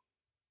you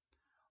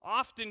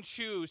often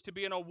choose to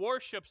be in a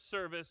worship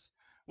service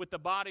with the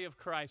body of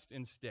Christ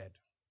instead.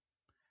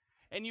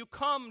 And you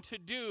come to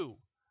do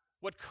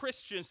what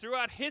Christians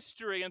throughout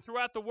history and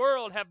throughout the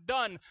world have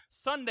done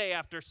Sunday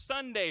after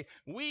Sunday,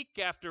 week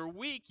after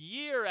week,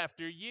 year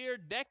after year,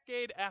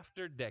 decade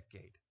after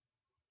decade.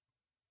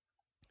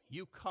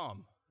 You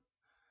come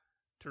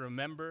to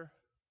remember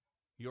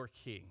your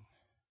King.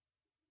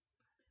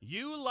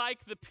 You,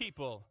 like the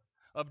people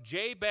of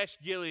Jabesh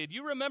Gilead,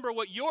 you remember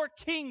what your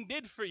King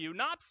did for you,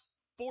 not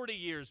 40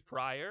 years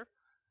prior,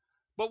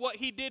 but what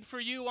he did for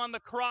you on the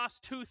cross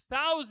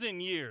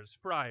 2,000 years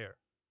prior.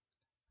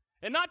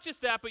 And not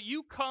just that, but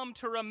you come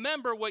to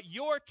remember what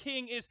your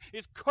King is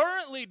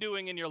currently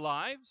doing in your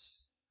lives,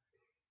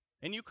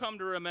 and you come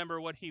to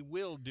remember what he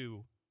will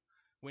do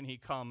when he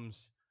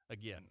comes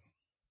again.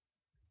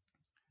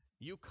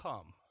 You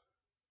come,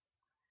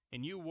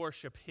 and you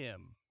worship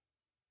him.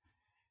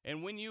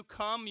 And when you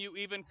come, you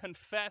even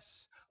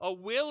confess a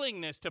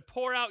willingness to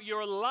pour out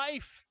your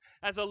life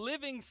as a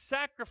living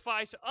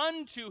sacrifice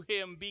unto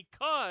him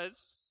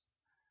because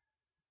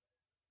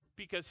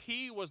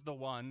he was the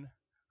one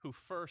who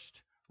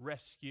first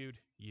rescued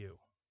you.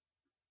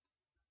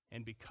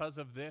 And because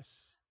of this,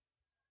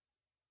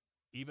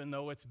 even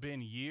though it's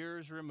been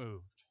years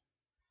removed,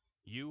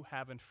 you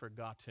haven't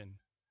forgotten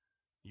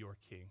your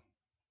King.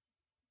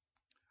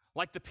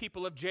 Like the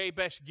people of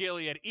Jabesh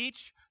Gilead,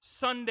 each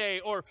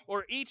Sunday or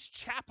each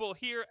chapel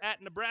here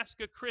at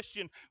Nebraska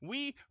Christian,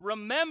 we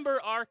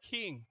remember our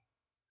King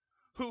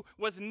who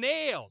was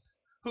nailed,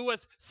 who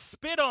was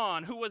spit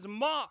on, who was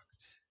mocked.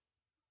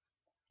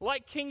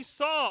 Like King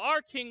Saul,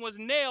 our King was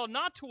nailed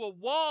not to a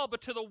wall,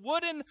 but to the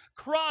wooden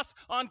cross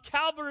on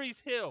Calvary's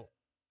hill.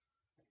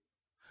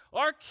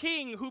 Our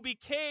King, who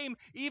became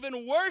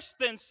even worse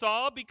than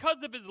Saul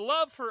because of his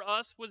love for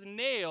us, was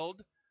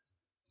nailed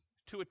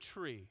to a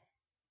tree.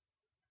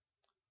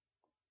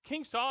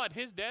 King Saul, at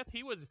his death,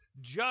 he was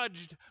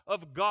judged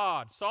of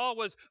God. Saul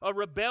was a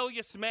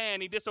rebellious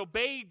man. He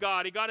disobeyed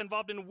God. He got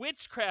involved in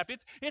witchcraft.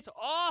 It's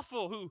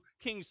awful who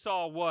King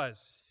Saul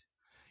was.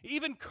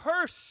 Even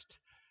cursed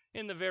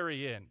in the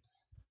very end.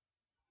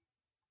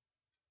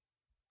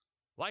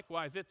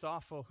 Likewise, it's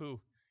awful who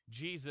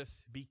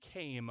Jesus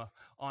became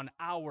on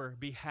our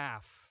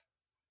behalf.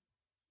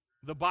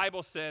 The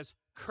Bible says,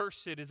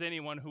 "Cursed is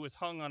anyone who is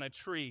hung on a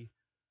tree."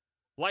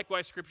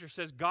 Likewise, Scripture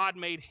says, God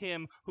made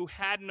him who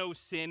had no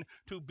sin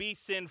to be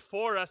sin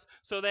for us,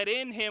 so that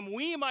in him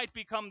we might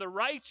become the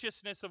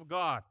righteousness of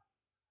God.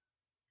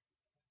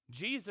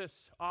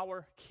 Jesus,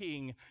 our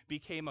King,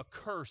 became a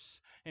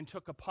curse and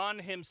took upon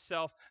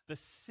himself the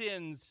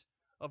sins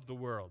of the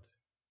world.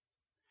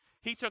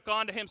 He took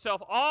onto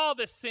himself all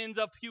the sins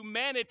of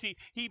humanity.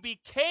 He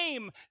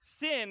became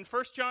sin.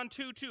 1 John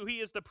 2:2,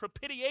 he is the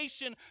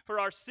propitiation for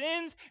our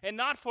sins, and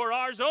not for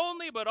ours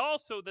only, but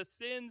also the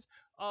sins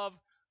of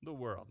the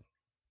world.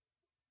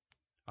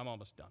 I'm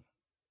almost done.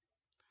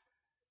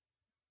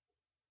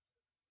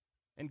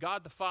 And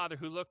God the Father,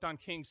 who looked on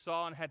King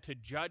Saul and had to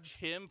judge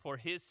him for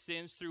his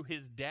sins through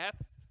his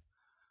death,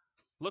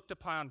 looked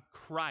upon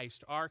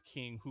Christ, our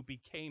King, who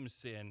became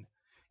sin,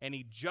 and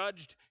he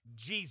judged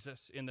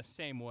Jesus in the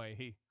same way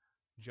he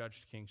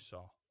judged King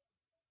Saul.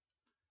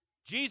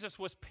 Jesus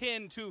was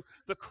pinned to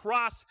the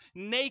cross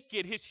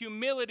naked, his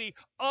humility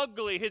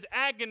ugly, his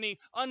agony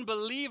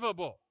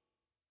unbelievable.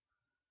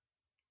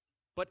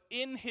 But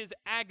in his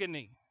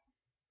agony,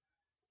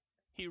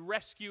 he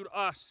rescued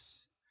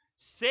us,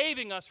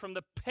 saving us from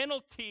the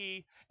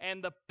penalty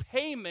and the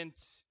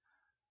payment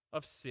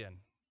of sin.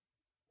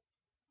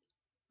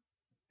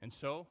 And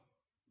so,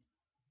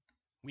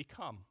 we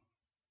come.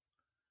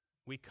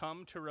 We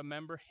come to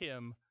remember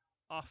him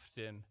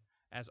often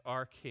as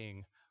our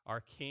King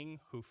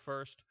who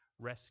first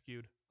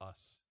rescued us.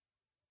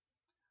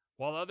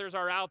 While others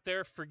are out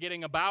there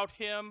forgetting about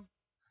him,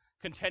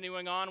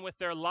 continuing on with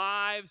their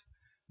lives,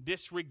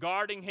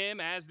 disregarding him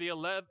as the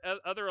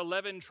other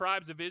 11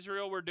 tribes of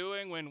Israel were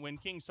doing when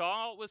King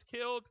Saul was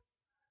killed,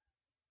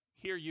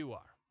 here you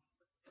are,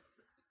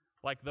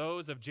 like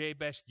those of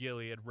Jabesh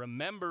Gilead,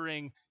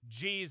 remembering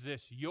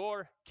Jesus,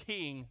 your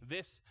King,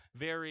 this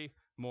very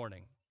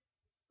morning.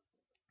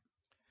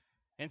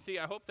 And see,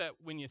 I hope that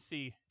when you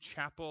see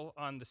chapel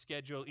on the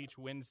schedule each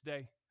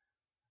Wednesday,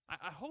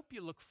 I hope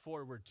you look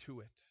forward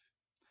to it.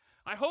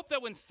 I hope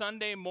that when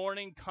Sunday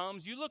morning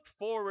comes, you look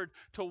forward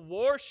to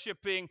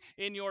worshiping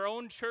in your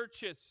own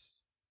churches.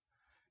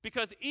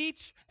 Because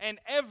each and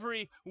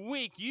every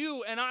week,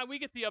 you and I, we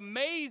get the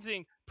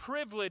amazing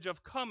privilege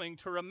of coming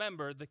to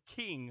remember the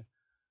King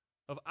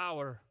of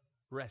our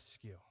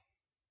rescue.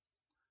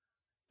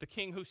 The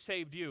King who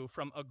saved you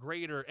from a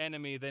greater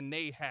enemy than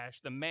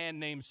Nahash, the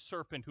man-named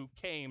serpent who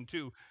came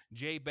to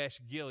Jabesh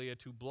Gilead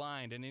to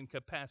blind and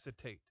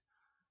incapacitate.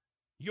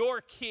 Your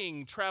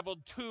King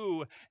traveled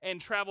to and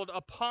traveled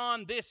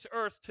upon this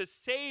earth to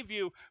save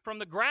you from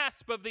the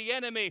grasp of the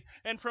enemy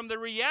and from the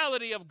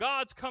reality of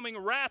God's coming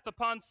wrath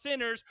upon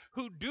sinners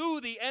who do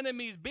the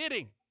enemy's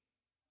bidding.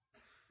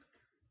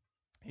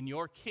 And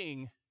your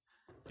King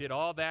did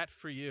all that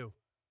for you,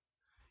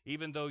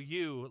 even though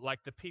you,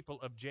 like the people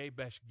of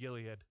Jabesh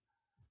Gilead,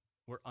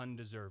 were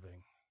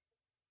undeserving.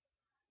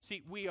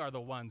 See, we are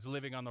the ones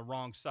living on the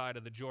wrong side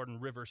of the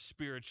Jordan River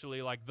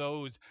spiritually, like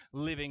those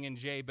living in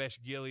Jabesh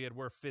Gilead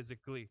were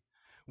physically.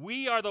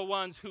 We are the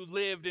ones who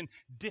lived in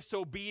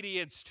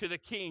disobedience to the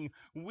King.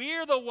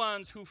 We're the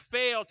ones who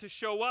failed to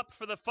show up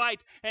for the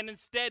fight and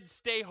instead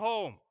stay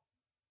home.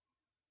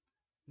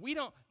 We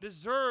don't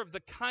deserve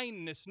the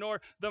kindness nor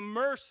the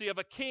mercy of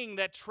a king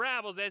that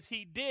travels as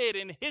he did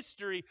in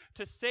history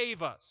to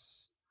save us.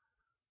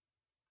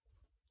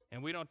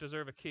 And we don't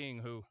deserve a king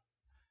who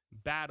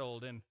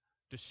battled and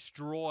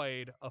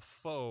destroyed a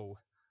foe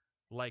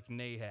like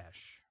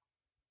Nahash.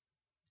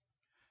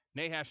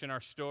 Nahash in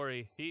our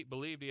story, he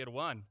believed he had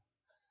won,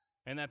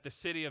 and that the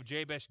city of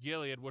Jabesh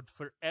Gilead would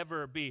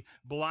forever be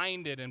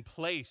blinded and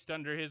placed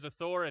under his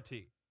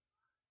authority.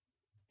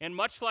 And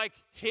much like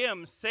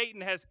him, Satan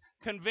has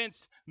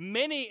convinced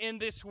many in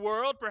this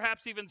world,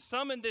 perhaps even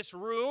some in this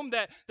room,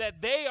 that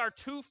they are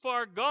too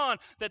far gone,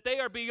 that they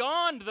are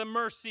beyond the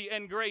mercy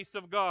and grace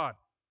of God.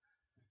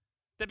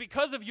 That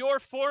because of your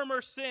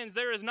former sins,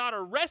 there is not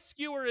a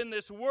rescuer in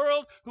this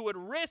world who would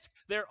risk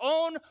their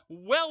own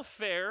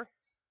welfare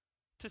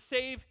to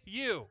save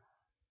you.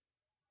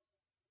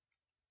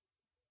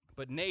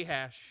 But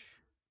Nahash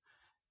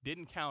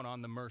didn't count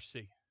on the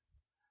mercy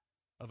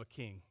of a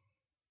king.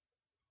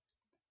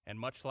 And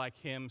much like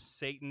him,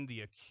 Satan, the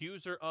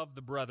accuser of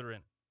the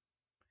brethren,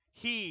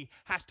 he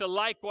has to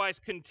likewise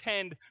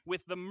contend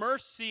with the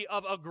mercy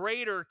of a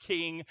greater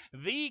king,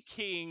 the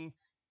King,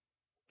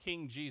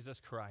 King Jesus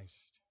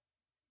Christ.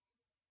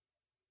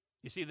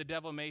 You see, the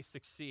devil may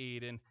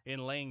succeed in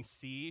laying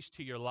siege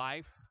to your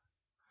life.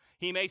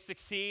 He may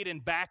succeed in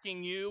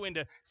backing you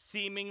into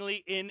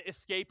seemingly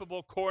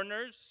inescapable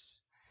corners.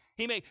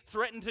 He may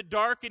threaten to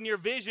darken your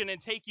vision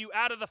and take you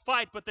out of the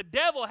fight, but the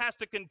devil has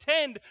to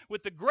contend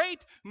with the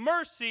great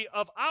mercy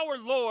of our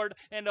Lord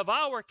and of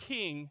our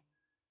King,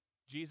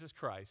 Jesus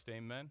Christ.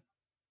 Amen.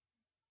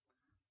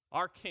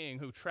 Our King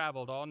who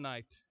traveled all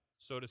night,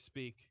 so to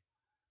speak,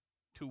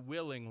 to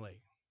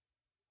willingly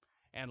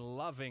and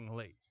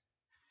lovingly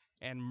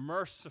and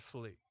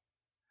mercifully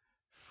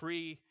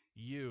free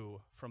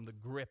you from the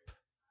grip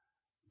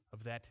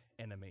of that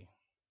enemy.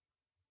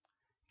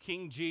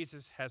 King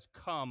Jesus has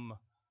come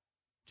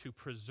to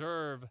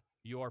preserve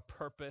your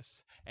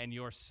purpose and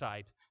your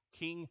sight.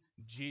 King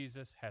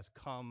Jesus has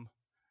come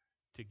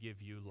to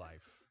give you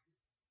life.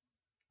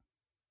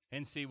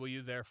 And see, will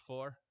you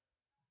therefore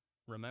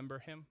remember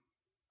him?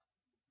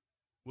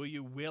 Will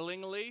you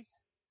willingly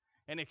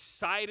and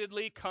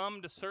excitedly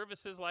come to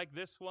services like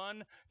this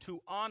one to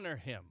honor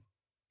him?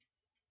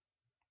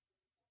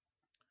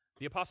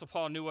 The Apostle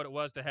Paul knew what it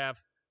was to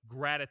have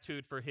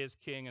gratitude for his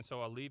king, and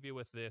so I'll leave you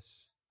with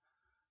this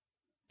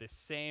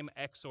same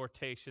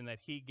exhortation that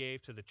he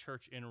gave to the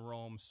church in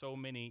Rome so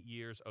many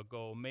years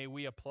ago. May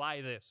we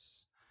apply this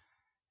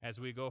as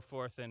we go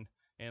forth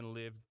and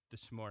live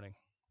this morning.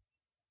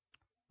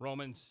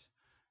 Romans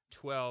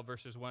 12,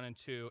 verses 1 and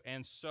 2.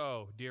 And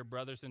so, dear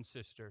brothers and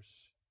sisters,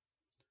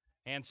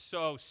 and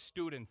so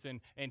students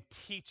and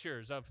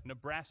teachers of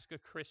Nebraska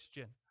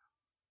Christian,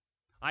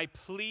 I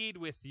plead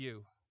with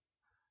you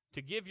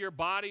to give your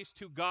bodies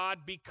to God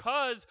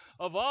because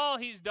of all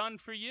he's done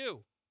for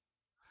you.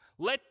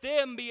 Let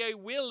them be a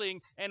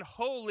willing and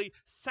holy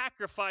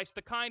sacrifice,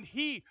 the kind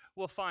he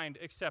will find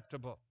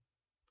acceptable.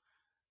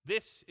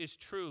 This is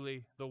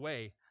truly the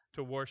way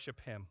to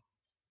worship him.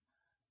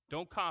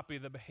 Don't copy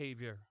the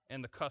behavior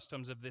and the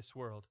customs of this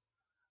world,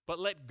 but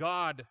let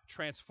God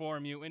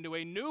transform you into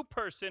a new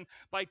person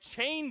by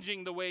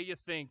changing the way you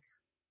think.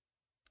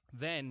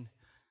 Then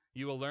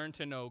you will learn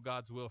to know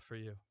God's will for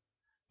you,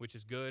 which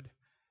is good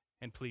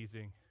and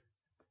pleasing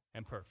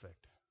and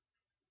perfect.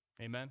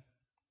 Amen.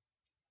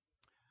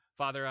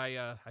 Father,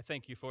 I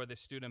thank you for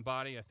this student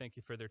body. I thank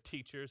you for their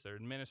teachers, their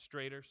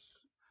administrators.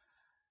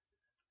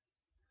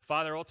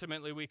 Father,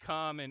 ultimately we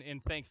come in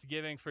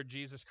thanksgiving for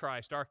Jesus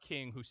Christ, our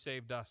King, who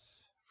saved us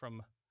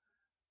from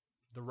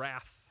the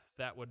wrath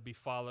that would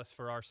befall us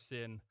for our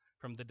sin,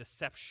 from the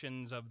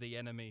deceptions of the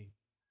enemy,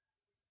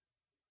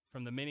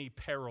 from the many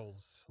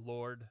perils,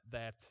 Lord,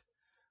 that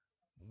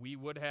we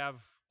would have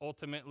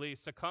ultimately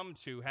succumbed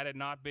to had it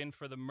not been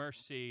for the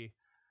mercy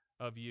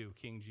of you,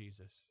 King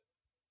Jesus.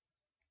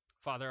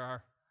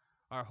 Father,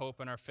 our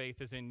hope and our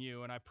faith is in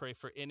you, and I pray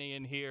for any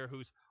in here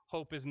whose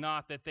hope is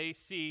not that they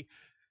see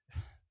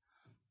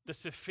the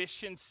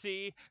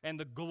sufficiency and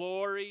the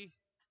glory,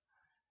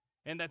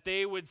 and that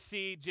they would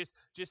see just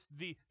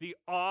the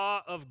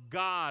awe of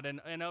God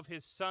and of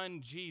his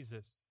Son,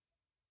 Jesus.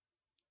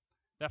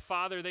 That,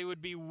 Father, they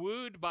would be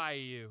wooed by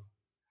you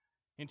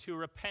into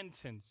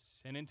repentance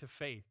and into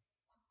faith.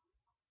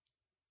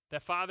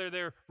 That, Father,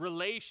 their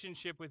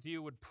relationship with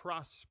you would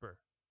prosper.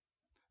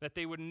 That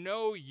they would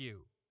know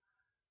you.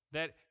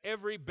 That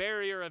every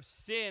barrier of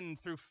sin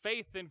through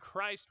faith in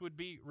Christ would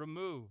be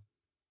removed.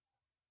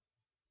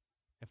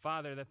 And,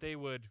 Father, that they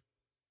would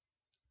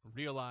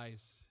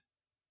realize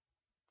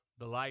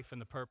the life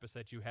and the purpose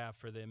that you have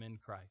for them in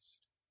Christ.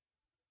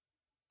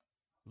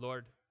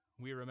 Lord,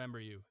 we remember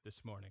you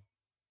this morning.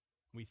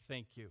 We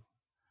thank you.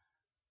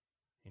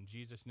 In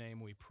Jesus'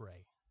 name we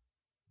pray.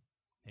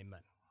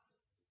 Amen.